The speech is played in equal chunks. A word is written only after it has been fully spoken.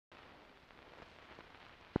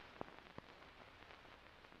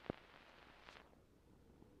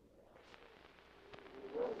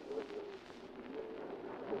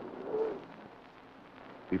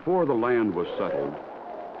Before the land was settled,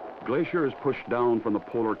 glaciers pushed down from the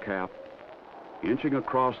polar cap, inching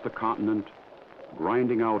across the continent,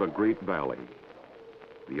 grinding out a great valley.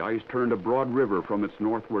 The ice turned a broad river from its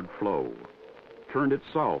northward flow, turned it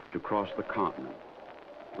south to cross the continent.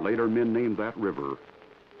 Later, men named that river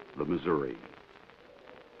the Missouri.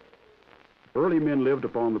 Early men lived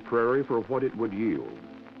upon the prairie for what it would yield.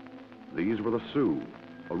 These were the Sioux,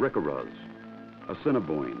 Arikaras,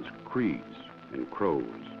 Assiniboines, Crees, and Crows.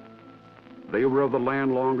 They were of the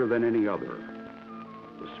land longer than any other.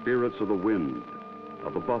 The spirits of the wind,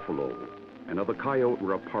 of the buffalo, and of the coyote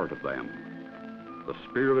were a part of them. The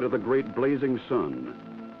spirit of the great blazing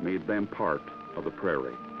sun made them part of the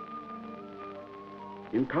prairie.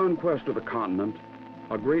 In conquest of the continent,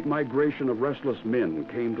 a great migration of restless men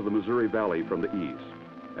came to the Missouri Valley from the east.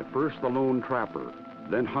 At first the lone trapper,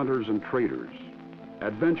 then hunters and traders.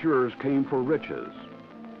 Adventurers came for riches.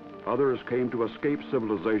 Others came to escape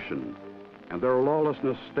civilization, and their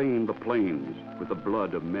lawlessness stained the plains with the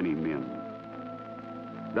blood of many men.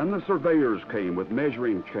 Then the surveyors came with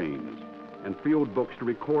measuring chains and field books to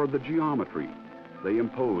record the geometry they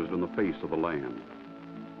imposed on the face of the land.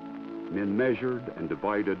 Men measured and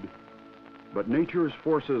divided, but nature's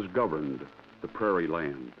forces governed the prairie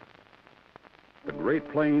land. The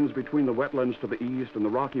great plains between the wetlands to the east and the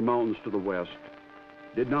Rocky Mountains to the west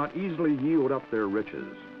did not easily yield up their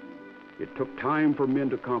riches. It took time for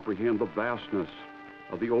men to comprehend the vastness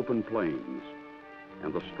of the open plains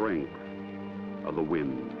and the strength of the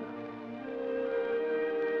wind.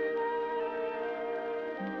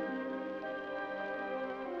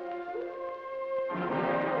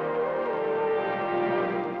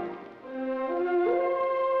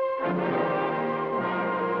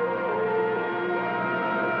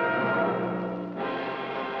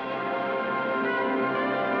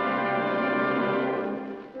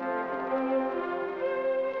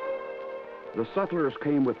 The settlers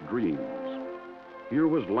came with dreams. Here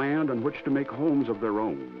was land on which to make homes of their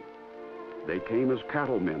own. They came as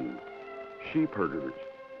cattlemen, sheep herders,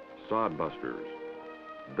 sod busters.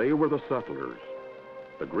 They were the settlers.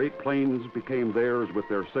 The Great Plains became theirs with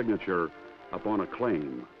their signature upon a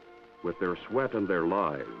claim, with their sweat and their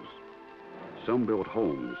lives. Some built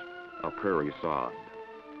homes of prairie sod.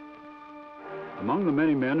 Among the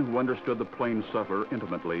many men who understood the plains settler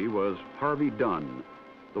intimately was Harvey Dunn,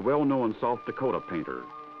 the well-known South Dakota painter.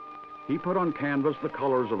 He put on canvas the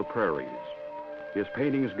colors of the prairies. His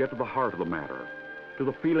paintings get to the heart of the matter, to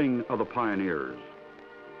the feeling of the pioneers.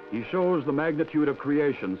 He shows the magnitude of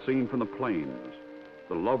creation seen from the plains,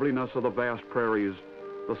 the loveliness of the vast prairies,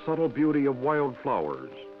 the subtle beauty of wild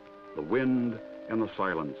flowers, the wind and the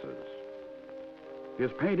silences.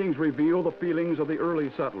 His paintings reveal the feelings of the early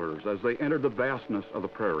settlers as they entered the vastness of the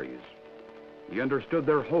prairies. He understood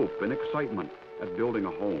their hope and excitement at building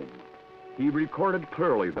a home. He recorded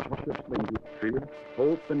clearly the harshest things of fear,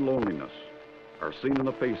 hope, and loneliness are seen in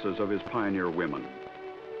the faces of his pioneer women.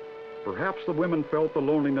 Perhaps the women felt the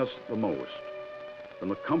loneliness the most. From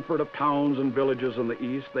the comfort of towns and villages in the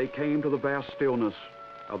east, they came to the vast stillness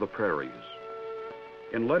of the prairies.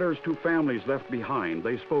 In letters to families left behind,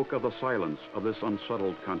 they spoke of the silence of this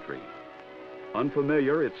unsettled country.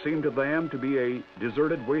 Unfamiliar, it seemed to them to be a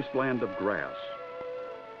deserted wasteland of grass.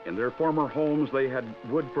 In their former homes, they had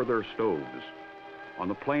wood for their stoves. On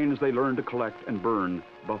the plains, they learned to collect and burn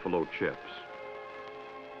buffalo chips.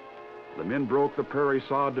 The men broke the prairie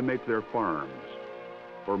sod to make their farms.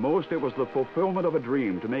 For most, it was the fulfillment of a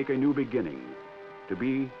dream to make a new beginning, to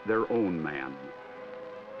be their own man.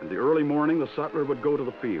 In the early morning, the settler would go to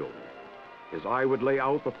the field. His eye would lay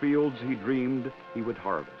out the fields he dreamed he would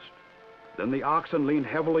harvest. Then the oxen leaned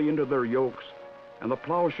heavily into their yokes, and the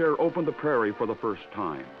plowshare opened the prairie for the first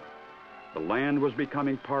time. The land was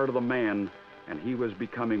becoming part of the man, and he was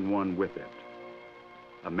becoming one with it.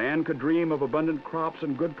 A man could dream of abundant crops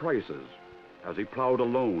and good prices as he plowed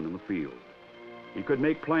alone in the field. He could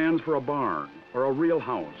make plans for a barn or a real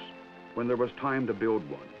house when there was time to build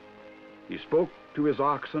one. He spoke to his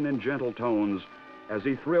oxen in gentle tones as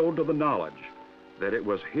he thrilled to the knowledge that it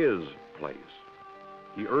was his place.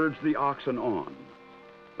 He urged the oxen on.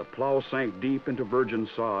 The plow sank deep into virgin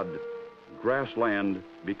sod. Grassland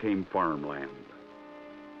became farmland.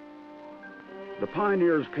 The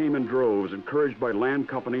pioneers came in droves, encouraged by land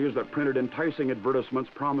companies that printed enticing advertisements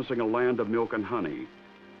promising a land of milk and honey.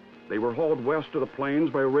 They were hauled west to the plains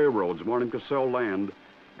by railroads wanting to sell land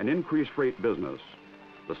and increase freight business.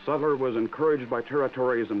 The settler was encouraged by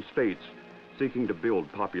territories and states seeking to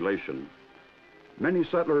build population. Many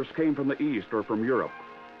settlers came from the east or from Europe.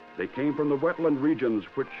 They came from the wetland regions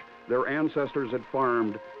which their ancestors had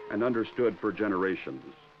farmed and understood for generations.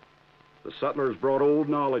 The settlers brought old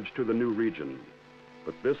knowledge to the new region,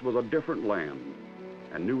 but this was a different land,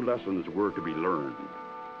 and new lessons were to be learned.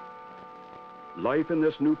 Life in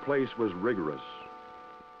this new place was rigorous.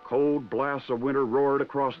 Cold blasts of winter roared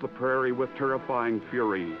across the prairie with terrifying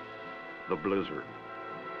fury, the blizzard.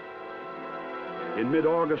 In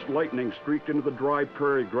mid-August, lightning streaked into the dry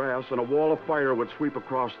prairie grass, and a wall of fire would sweep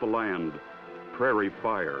across the land. Prairie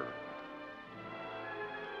fire.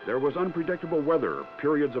 There was unpredictable weather,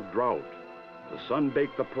 periods of drought. The sun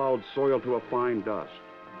baked the plowed soil to a fine dust.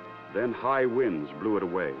 Then high winds blew it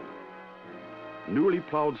away. Newly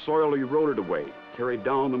plowed soil eroded away, carried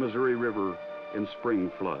down the Missouri River in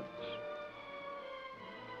spring floods.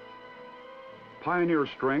 Pioneer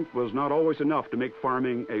strength was not always enough to make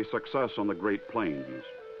farming a success on the Great Plains.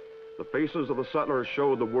 The faces of the settlers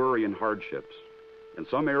showed the worry and hardships. In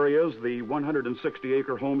some areas, the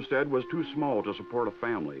 160-acre homestead was too small to support a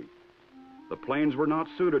family. The plains were not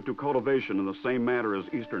suited to cultivation in the same manner as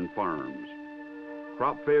eastern farms.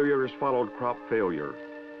 Crop failures followed crop failure.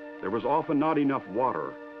 There was often not enough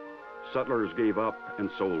water. Settlers gave up and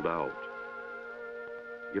sold out.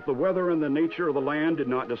 If the weather and the nature of the land did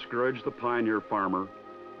not discourage the pioneer farmer,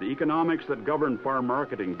 the economics that governed farm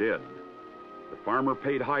marketing did. The farmer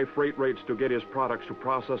paid high freight rates to get his products to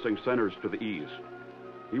processing centers to the east.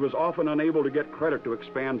 He was often unable to get credit to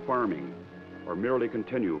expand farming or merely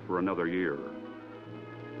continue for another year.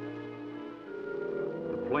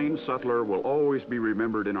 The plains settler will always be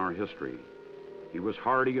remembered in our history. He was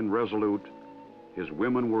hardy and resolute. His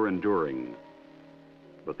women were enduring.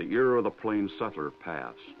 But the era of the plains settler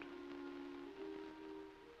passed.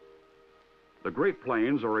 The Great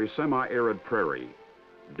Plains are a semi-arid prairie.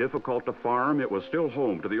 Difficult to farm, it was still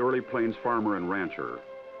home to the early plains farmer and rancher.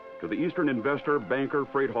 To the eastern investor, banker,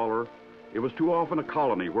 freight hauler, it was too often a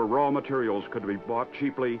colony where raw materials could be bought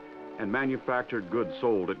cheaply and manufactured goods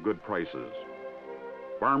sold at good prices.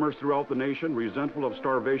 Farmers throughout the nation, resentful of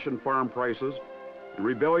starvation farm prices and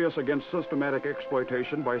rebellious against systematic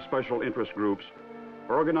exploitation by special interest groups,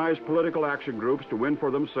 organized political action groups to win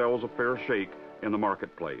for themselves a fair shake in the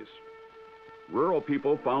marketplace. Rural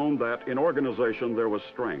people found that in organization there was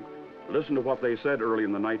strength. Listen to what they said early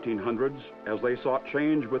in the 1900s as they sought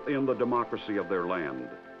change within the democracy of their land.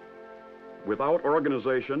 Without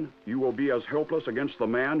organization, you will be as helpless against the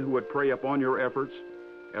man who would prey upon your efforts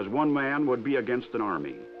as one man would be against an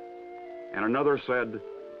army. And another said,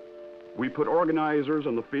 we put organizers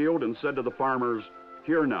in the field and said to the farmers,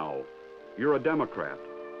 here now, you're a Democrat.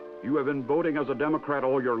 You have been voting as a Democrat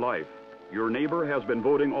all your life. Your neighbor has been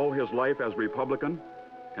voting all his life as Republican,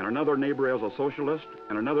 and another neighbor as a socialist,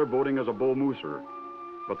 and another voting as a bull mooser.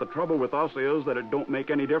 But the trouble with us is that it don't make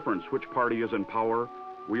any difference which party is in power.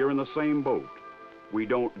 We are in the same boat. We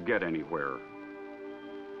don't get anywhere.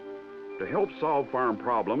 To help solve farm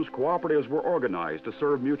problems, cooperatives were organized to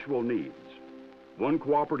serve mutual needs. One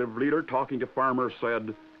cooperative leader talking to farmers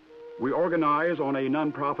said, we organize on a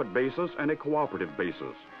nonprofit basis and a cooperative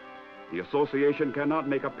basis. The association cannot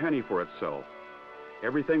make a penny for itself.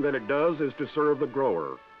 Everything that it does is to serve the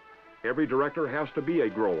grower. Every director has to be a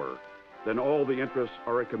grower. Then all the interests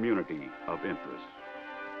are a community of interests.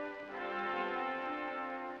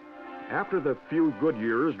 After the few good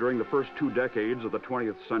years during the first 2 decades of the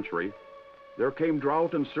 20th century, there came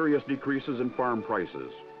drought and serious decreases in farm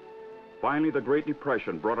prices. Finally, the Great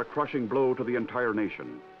Depression brought a crushing blow to the entire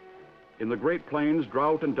nation. In the Great Plains,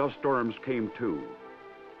 drought and dust storms came too.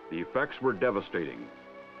 The effects were devastating.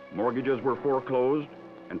 Mortgages were foreclosed,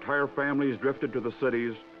 entire families drifted to the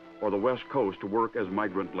cities or the West Coast to work as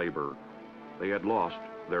migrant labor. They had lost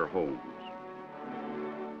their homes.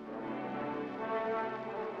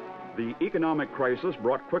 The economic crisis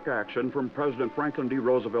brought quick action from President Franklin D.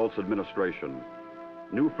 Roosevelt's administration.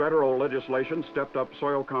 New federal legislation stepped up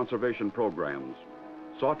soil conservation programs,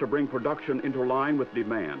 sought to bring production into line with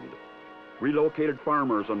demand, relocated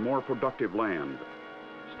farmers on more productive land,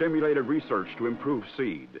 stimulated research to improve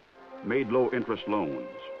seed, made low-interest loans.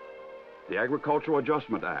 The Agricultural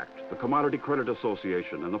Adjustment Act, the Commodity Credit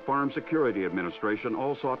Association, and the Farm Security Administration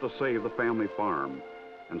all sought to save the family farm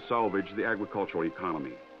and salvage the agricultural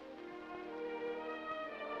economy.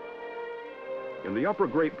 In the upper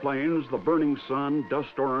Great Plains, the burning sun, dust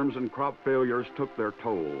storms, and crop failures took their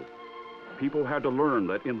toll. People had to learn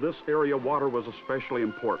that in this area water was especially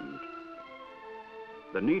important.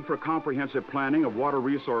 The need for comprehensive planning of water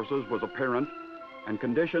resources was apparent, and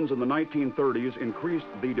conditions in the 1930s increased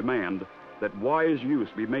the demand that wise use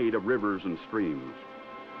be made of rivers and streams.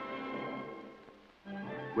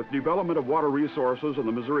 With development of water resources in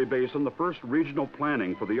the Missouri Basin, the first regional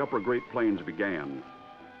planning for the upper Great Plains began.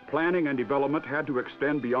 Planning and development had to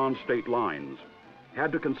extend beyond state lines.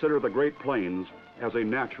 had to consider the Great Plains as a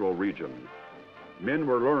natural region. Men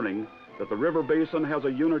were learning that the river basin has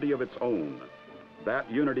a unity of its own. That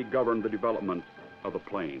unity governed the development of the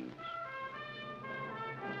plains.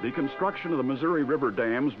 The construction of the Missouri River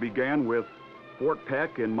dams began with Fort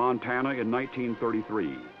Peck in Montana in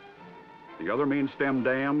 1933. The other main stem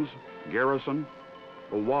dams, Garrison,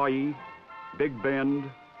 Hawaii, Big Bend,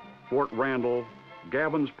 Fort Randall,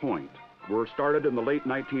 Gavin's Point, were started in the late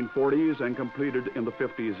 1940s and completed in the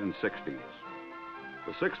 50s and 60s.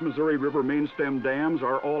 The 6 Missouri River main stem dams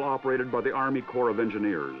are all operated by the Army Corps of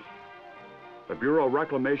Engineers. The Bureau of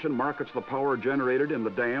Reclamation markets the power generated in the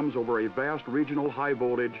dams over a vast regional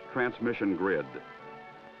high-voltage transmission grid.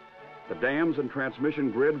 The dams and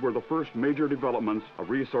transmission grid were the first major developments of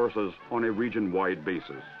resources on a region-wide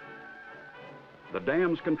basis. The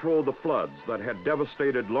dams controlled the floods that had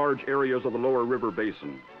devastated large areas of the lower river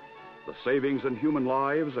basin. The savings in human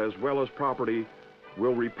lives as well as property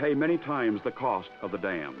will repay many times the cost of the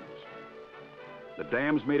dams. The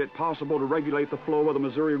dams made it possible to regulate the flow of the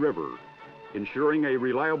Missouri River, ensuring a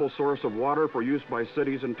reliable source of water for use by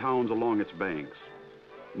cities and towns along its banks.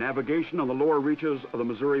 Navigation on the lower reaches of the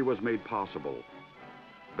Missouri was made possible.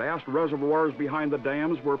 Vast reservoirs behind the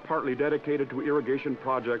dams were partly dedicated to irrigation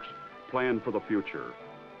projects planned for the future.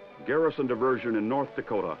 Garrison Diversion in North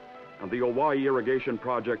Dakota and the Hawaii Irrigation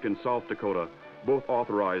Project in South Dakota, both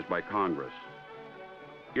authorized by Congress.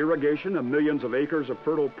 Irrigation of millions of acres of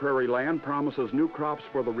fertile prairie land promises new crops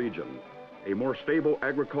for the region, a more stable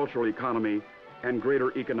agricultural economy, and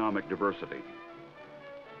greater economic diversity.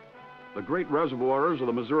 The great reservoirs of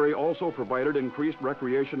the Missouri also provided increased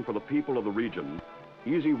recreation for the people of the region.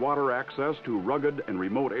 Easy water access to rugged and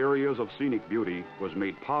remote areas of scenic beauty was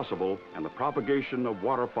made possible, and the propagation of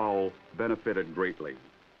waterfowl benefited greatly.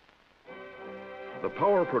 The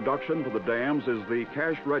power production for the dams is the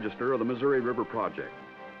cash register of the Missouri River project.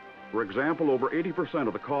 For example, over 80%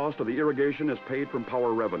 of the cost of the irrigation is paid from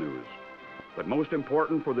power revenues. But most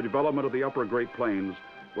important for the development of the upper Great Plains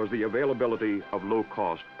was the availability of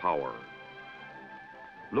low-cost power.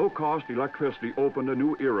 Low-cost electricity opened a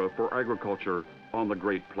new era for agriculture on the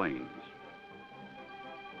Great Plains.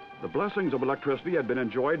 The blessings of electricity had been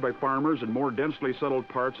enjoyed by farmers in more densely settled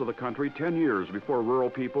parts of the country 10 years before rural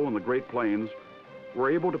people in the Great Plains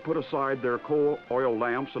were able to put aside their coal oil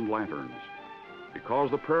lamps and lanterns.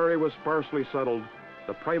 Because the prairie was sparsely settled,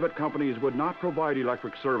 the private companies would not provide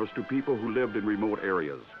electric service to people who lived in remote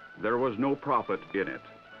areas. There was no profit in it.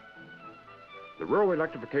 The Rural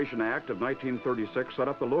Electrification Act of 1936 set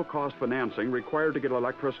up the low-cost financing required to get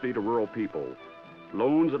electricity to rural people.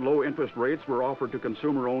 Loans at low interest rates were offered to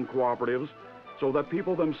consumer-owned cooperatives so that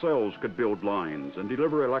people themselves could build lines and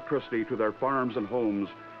deliver electricity to their farms and homes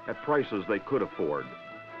at prices they could afford.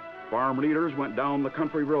 Farm leaders went down the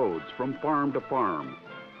country roads from farm to farm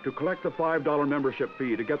to collect the $5 membership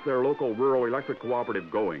fee to get their local rural electric cooperative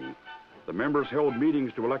going. The members held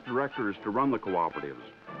meetings to elect directors to run the cooperatives.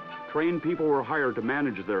 Trained people were hired to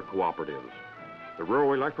manage their cooperatives. The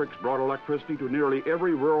rural electrics brought electricity to nearly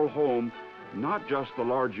every rural home, not just the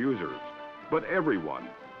large users, but everyone.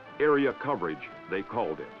 Area coverage, they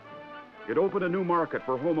called it. It opened a new market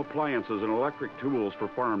for home appliances and electric tools for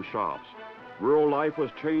farm shops. Rural life was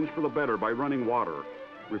changed for the better by running water,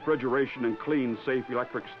 refrigeration and clean, safe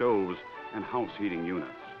electric stoves, and house heating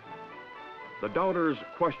units. The doubters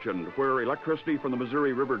questioned where electricity from the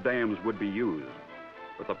Missouri River dams would be used.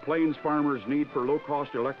 But the Plains farmers' need for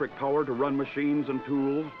low-cost electric power to run machines and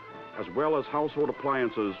tools, as well as household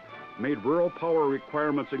appliances, made rural power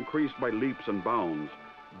requirements increase by leaps and bounds,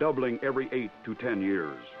 doubling every 8 to 10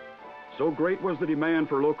 years. So great was the demand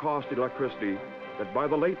for low-cost electricity that by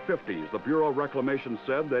the late 50s, the Bureau of Reclamation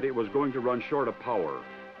said that it was going to run short of power.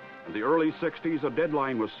 In the early 60s, a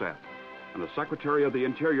deadline was set, and the Secretary of the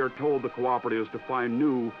Interior told the cooperatives to find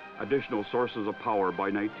new, additional sources of power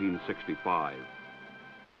by 1965.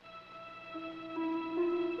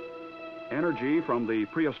 Energy from the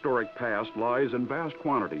prehistoric past lies in vast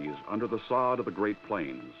quantities under the sod of the Great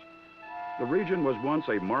Plains. The region was once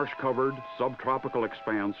a marsh-covered, subtropical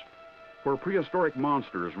expanse where prehistoric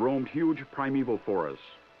monsters roamed huge primeval forests.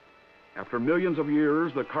 After millions of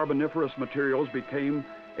years, the carboniferous materials became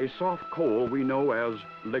a soft coal we know as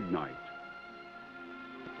lignite.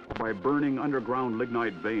 By burning underground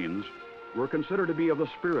lignite veins were considered to be of the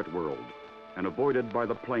spirit world and avoided by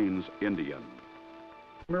the Plains Indian.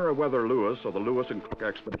 Meriwether Lewis of the Lewis and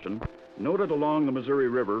Clark expedition noted along the Missouri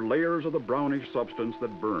River layers of the brownish substance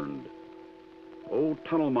that burned. Old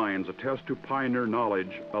tunnel mines attest to pioneer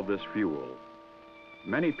knowledge of this fuel.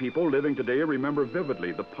 Many people living today remember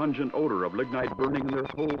vividly the pungent odor of lignite burning in their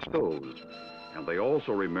coal stoves, and they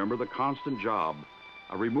also remember the constant job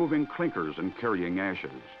removing clinkers and carrying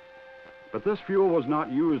ashes. But this fuel was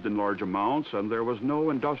not used in large amounts, and there was no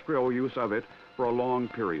industrial use of it for a long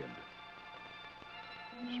period.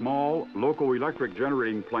 Small, local electric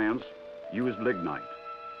generating plants used lignite.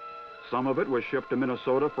 Some of it was shipped to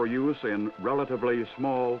Minnesota for use in relatively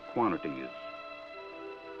small quantities.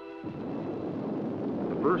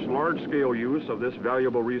 The first large-scale use of this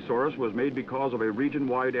valuable resource was made because of a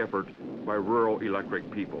region-wide effort by rural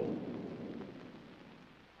electric people.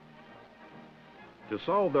 To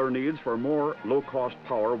solve their needs for more low-cost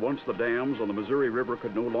power once the dams on the Missouri River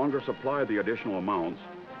could no longer supply the additional amounts,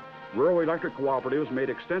 rural electric cooperatives made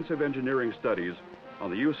extensive engineering studies on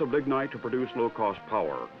the use of lignite to produce low-cost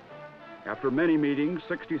power. After many meetings,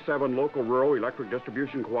 67 local rural electric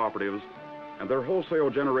distribution cooperatives and their wholesale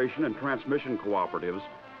generation and transmission cooperatives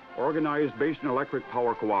organized Basin Electric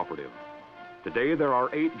Power Cooperative. Today, there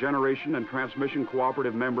are 8 generation and transmission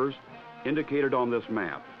cooperative members indicated on this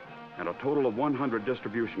map, and a total of 100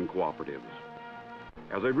 distribution cooperatives.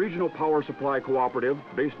 As a regional power supply cooperative,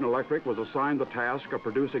 Basin Electric was assigned the task of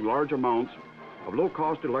producing large amounts of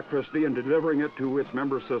low-cost electricity and delivering it to its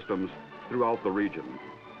member systems throughout the region.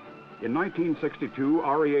 In 1962,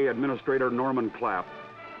 REA Administrator Norman Clapp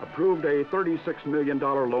approved a $36 million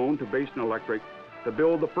loan to Basin Electric to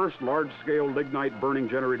build the first large-scale lignite burning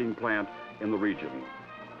generating plant in the region.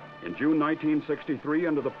 In June 1963,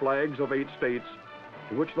 under the flags of 8 states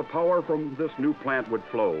to which the power from this new plant would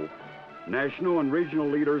flow, national and regional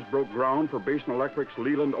leaders broke ground for Basin Electric's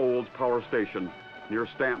Leland Olds Power Station near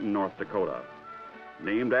Stanton, North Dakota,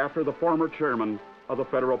 named after the former chairman of the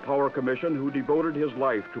Federal Power Commission who devoted his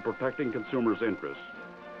life to protecting consumers' interests.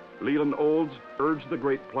 Leland Olds urged the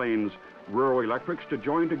Great Plains rural electrics to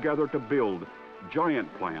join together to build giant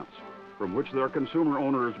plants from which their consumer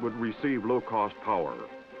owners would receive low-cost power.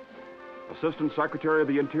 Assistant Secretary of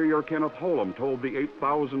the Interior Kenneth Holm told the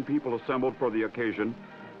 8,000 people assembled for the occasion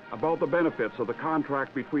about the benefits of the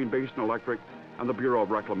contract between Basin Electric and the Bureau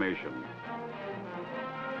of Reclamation.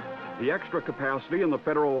 The extra capacity in the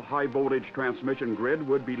federal high-voltage transmission grid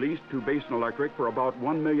would be leased to Basin Electric for about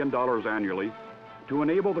 $1 million annually to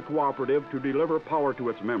enable the cooperative to deliver power to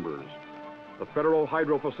its members. The federal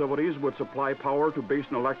hydro facilities would supply power to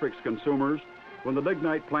Basin Electric's consumers when the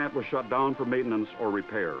lignite plant was shut down for maintenance or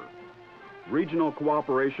repair. Regional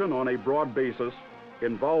cooperation on a broad basis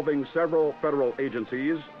involving several federal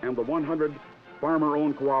agencies and the 100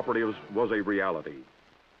 farmer-owned cooperatives was a reality.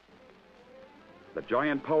 The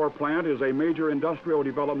giant power plant is a major industrial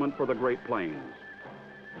development for the Great Plains.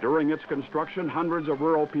 During its construction, hundreds of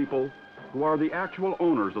rural people who are the actual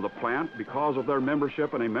owners of the plant because of their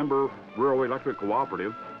membership in a member rural electric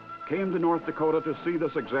cooperative came to North Dakota to see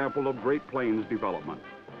this example of Great Plains development.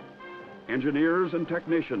 Engineers and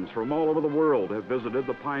technicians from all over the world have visited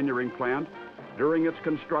the pioneering plant during its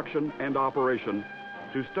construction and operation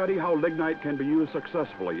to study how lignite can be used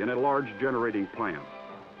successfully in a large generating plant.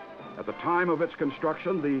 At the time of its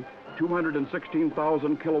construction, the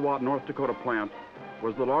 216,000 kilowatt North Dakota plant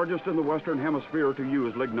was the largest in the Western Hemisphere to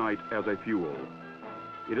use lignite as a fuel.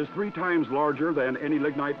 It is 3 times larger than any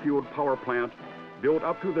lignite-fueled power plant built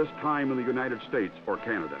up to this time in the United States or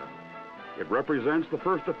Canada. It represents the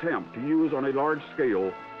first attempt to use on a large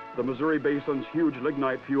scale the Missouri Basin's huge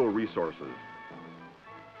lignite fuel resources.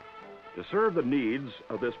 To serve the needs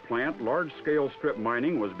of this plant, large-scale strip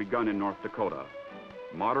mining was begun in North Dakota.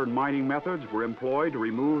 Modern mining methods were employed to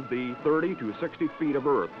remove the 30 to 60 feet of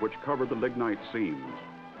earth which covered the lignite seams.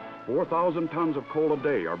 4,000 tons of coal a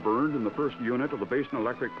day are burned in the first unit of the Basin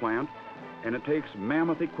Electric plant, and it takes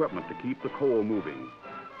mammoth equipment to keep the coal moving.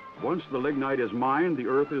 Once the lignite is mined, the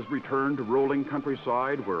earth is returned to rolling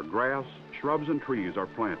countryside where grass, shrubs, and trees are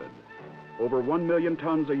planted. Over 1 million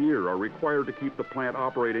tons a year are required to keep the plant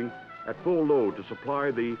operating at full load to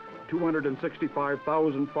supply the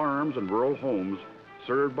 265,000 farms and rural homes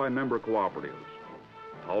served by member cooperatives.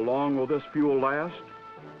 How long will this fuel last?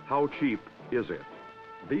 How cheap is it?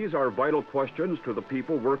 These are vital questions to the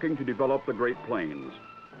people working to develop the Great Plains.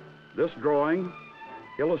 This drawing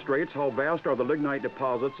illustrates how vast are the lignite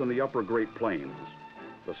deposits in the upper Great Plains.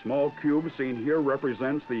 The small cube seen here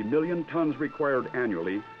represents the 1 million tons required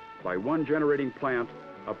annually by one generating plant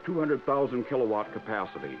of 200,000 kilowatt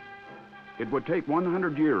capacity. It would take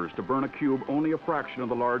 100 years to burn a cube only a fraction of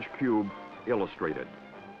the large cube illustrated.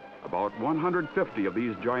 About 150 of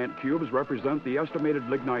these giant cubes represent the estimated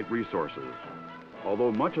lignite resources.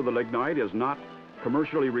 Although much of the lignite is not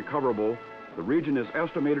commercially recoverable, the region is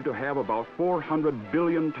estimated to have about 400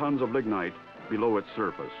 billion tons of lignite below its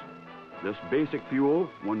surface. This basic fuel,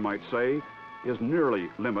 one might say, is nearly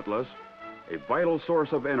limitless, a vital source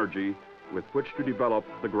of energy with which to develop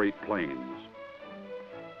the Great Plains.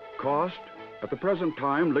 cost, at the present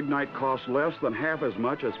time, lignite costs less than half as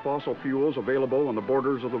much as fossil fuels available on the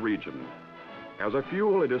borders of the region. As a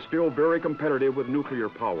fuel, it is still very competitive with nuclear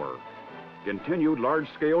power. Continued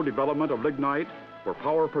large-scale development of lignite for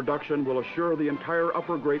power production will assure the entire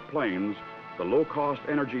upper Great Plains the low-cost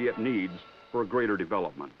energy it needs for greater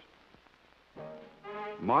development.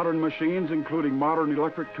 Modern machines, including modern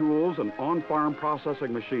electric tools and on-farm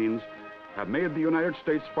processing machines, have made the United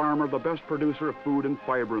States farmer the best producer of food and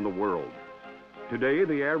fiber in the world. Today,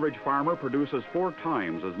 the average farmer produces 4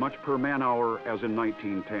 times as much per man-hour as in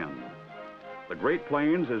 1910. The Great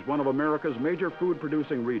Plains is one of America's major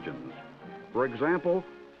food-producing regions. For example,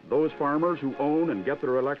 those farmers who own and get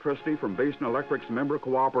their electricity from Basin Electric's member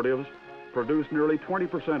cooperatives produce nearly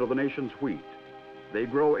 20% of the nation's wheat. They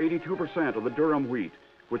grow 82% of the Durham wheat,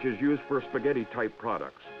 which is used for spaghetti-type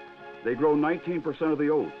products. They grow 19% of the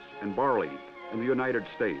oats and barley in the United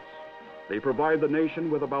States. They provide the nation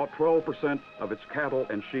with about 12% of its cattle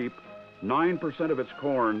and sheep, 9% of its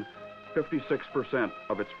corn, 56%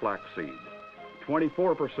 of its flaxseed.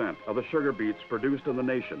 24% of the sugar beets produced in the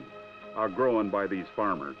nation are grown by these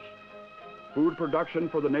farmers. Food production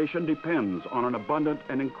for the nation depends on an abundant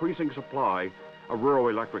and increasing supply of rural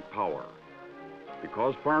electric power.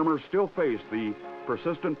 Because farmers still face the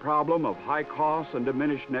persistent problem of high costs and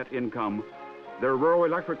diminished net income, their rural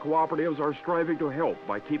electric cooperatives are striving to help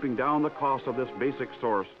by keeping down the cost of this basic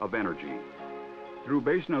source of energy. Through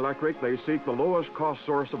Basin Electric, they seek the lowest cost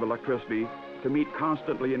source of electricity to meet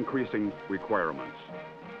constantly increasing requirements.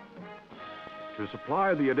 To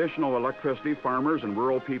supply the additional electricity farmers and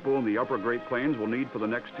rural people in the upper Great Plains will need for the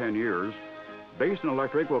next 10 years, Basin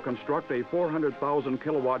Electric will construct a 400,000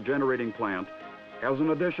 kilowatt generating plant as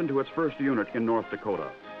an addition to its first unit in North Dakota.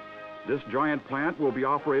 This giant plant will be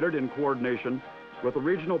operated in coordination with the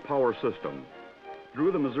regional power system.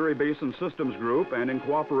 Through the Missouri Basin Systems Group and in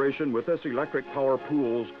cooperation with this electric power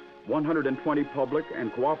pool's 120 public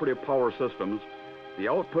and cooperative power systems, the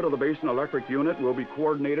output of the Basin Electric unit will be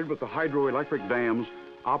coordinated with the hydroelectric dams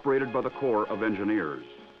operated by the Corps of Engineers.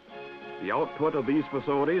 The output of these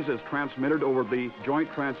facilities is transmitted over the joint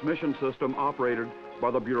transmission system operated by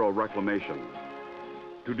the Bureau of Reclamation.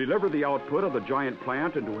 To deliver the output of the giant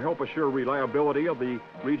plant and to help assure reliability of the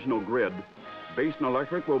regional grid, Basin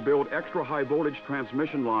Electric will build extra high voltage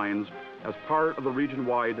transmission lines as part of the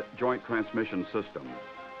region-wide joint transmission system.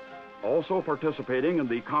 Also participating in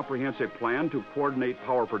the comprehensive plan to coordinate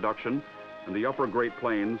power production in the upper Great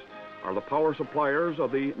Plains are the power suppliers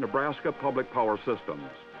of the Nebraska Public Power Systems.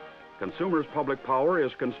 Consumers Public Power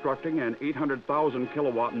is constructing an 800,000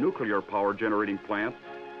 kilowatt nuclear power generating plant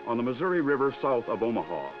on the Missouri River south of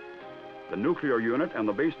Omaha. The nuclear unit and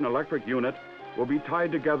the Basin Electric unit will be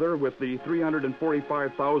tied together with the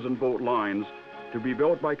 345,000 volt lines to be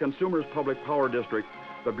built by Consumers Public Power District,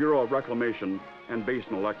 the Bureau of Reclamation, and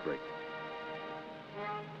Basin Electric.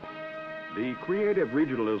 The creative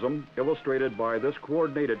regionalism illustrated by this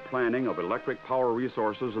coordinated planning of electric power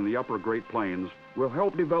resources in the upper Great Plains will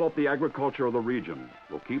help develop the agriculture of the region,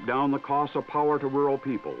 will keep down the cost of power to rural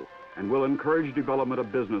people, and will encourage development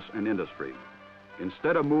of business and industry.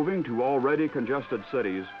 Instead of moving to already congested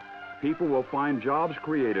cities, people will find jobs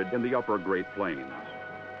created in the upper Great Plains.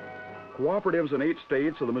 Cooperatives in 8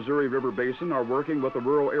 states of the Missouri River Basin are working with the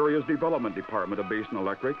Rural Areas Development Department of Basin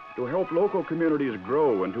Electric to help local communities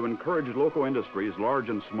grow and to encourage local industries, large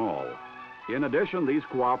and small. In addition, these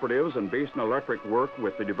cooperatives and Basin Electric work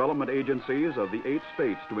with the development agencies of the 8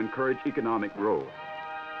 states to encourage economic growth.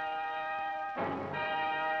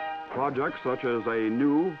 Projects such as a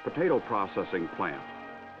new potato processing plant,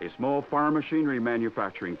 a small farm machinery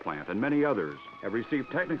manufacturing plant, and many others have received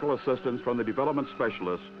technical assistance from the development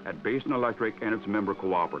specialists at Basin Electric and its member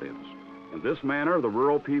cooperatives. In this manner, the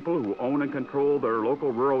rural people who own and control their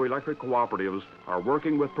local rural electric cooperatives are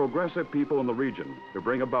working with progressive people in the region to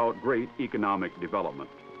bring about great economic development.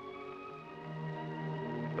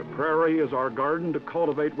 The prairie is our garden to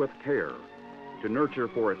cultivate with care, to nurture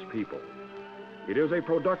for its people. It is a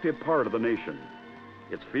productive part of the nation.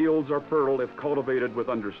 Its fields are fertile if cultivated with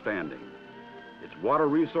understanding. Its water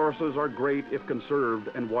resources are great if conserved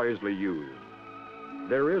and wisely used.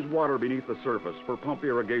 There is water beneath the surface for pump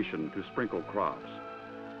irrigation to sprinkle crops.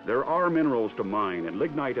 There are minerals to mine and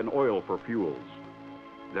lignite and oil for fuels.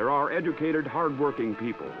 There are educated, hard-working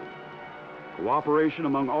people. Cooperation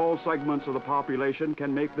among all segments of the population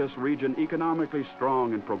can make this region economically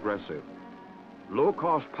strong and progressive.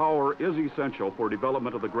 Low-cost power is essential for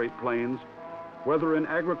development of the Great Plains, whether in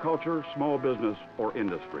agriculture, small business, or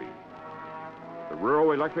industry. The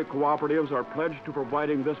rural electric cooperatives are pledged to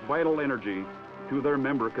providing this vital energy to their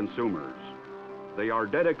member consumers. They are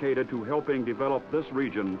dedicated to helping develop this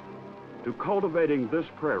region, to cultivating this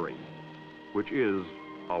prairie, which is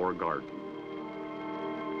our garden.